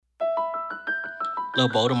Lil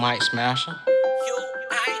Boe the mic Smasha.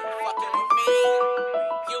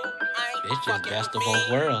 It's just best of both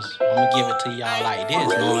worlds. I'ma give it to y'all like this, know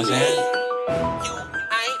what I'm saying? You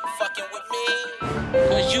ain't fucking with me.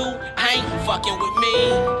 Cause you ain't fucking with me.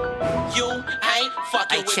 You ain't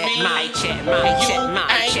fucking with me. You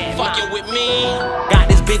ain't fucking with me. Got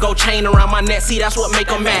this big old chain around my neck, see that's what make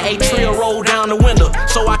 'em mad. A trail roll down the window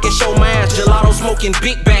so I can show my ass. Gelato smoking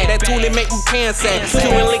big bag, that toolie make my pants sad.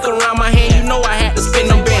 Chewing lick around my hand, you know I had to spin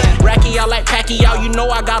them bands. Racky out like Pacquiao, you know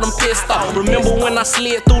I got them pissed off. Remember when I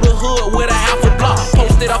slid through the hood with a half a block?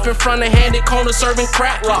 Posted up in front of handed corner serving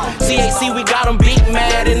crack rock. CAC, we got them big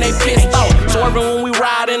mad and they pissed off. Swerving when we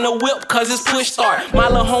ride in the whip cause it's push start. My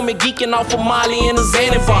little homie geeking off of Molly in a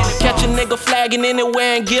Xanny bar. Catch a nigga flagging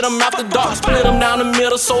anywhere and get him after dark. Split him down the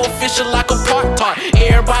middle so official like a park tart.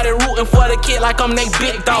 Everybody rooting for the kid like I'm they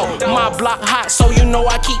big dog. My block hot so you know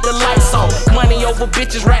I keep the lights on. Money over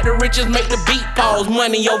bitches, rack the riches, make the beat pause.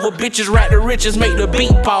 Money over bitches, rack the riches, make the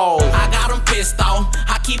beat pause. I got them pissed off,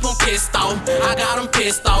 I keep them pissed off. I got them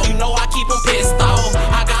pissed off, you know I keep them pissed off.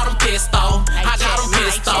 I got them pissed off, I got them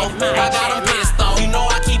pissed off. I got them pissed off, you know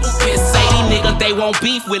I keep them pissed off. Say these niggas, they won't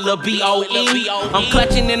beef with Lil Boe. I'm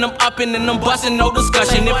clutching and I'm upping and I'm busting, no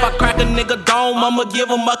discussion. If I crack a nigga dome, I'ma give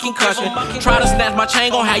him a concussion. Try to snatch my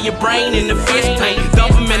chain, gon' have your brain in the fish tank.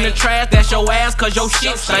 Dump him in the trash, that's your ass cause your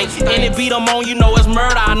shit stank. Any beat I'm on, you know it's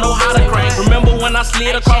murder, I know how to crank. Remember when I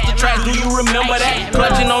slid across the tracks, do you remember that?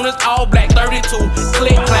 Clutching on this all black 32,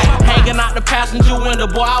 click clack. Hanging out the passenger window,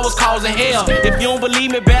 boy I was causing hell. If you don't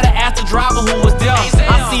believe me, better ask the driver who was there.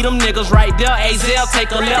 I see them niggas right there, Azel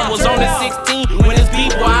take a left. Was on the 16, when it's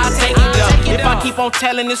beat, boy I take it there. If I keep on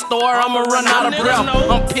telling this story, I'ma run out of breath.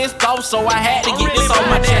 I'm pissed off, so I had to get this on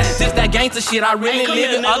my chest. This that gangster shit, I really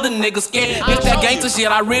live it, other niggas scared. This that gangster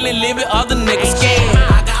shit, I really live it, other niggas scared.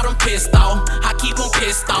 I got them pissed off, I keep them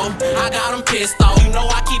pissed off. I got them pissed off, you know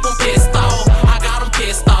I keep them pissed off. I got them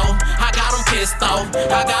pissed off, I got them pissed off.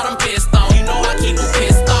 I got them pissed off, you know I keep them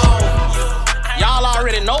pissed off. Y'all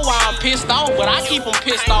already know why I'm pissed off, but I keep them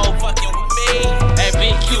pissed off. That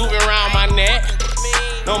big Cuban around my neck,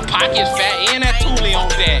 them pockets fat, and that toolie on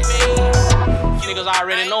that. Niggas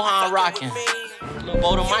already know how I'm rocking. Lil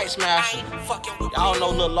Boe the mic Smasha. Y'all know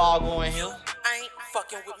Lil Largo in here.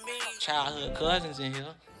 Childhood cousins in here.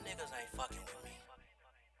 Niggas ain't fucking with me.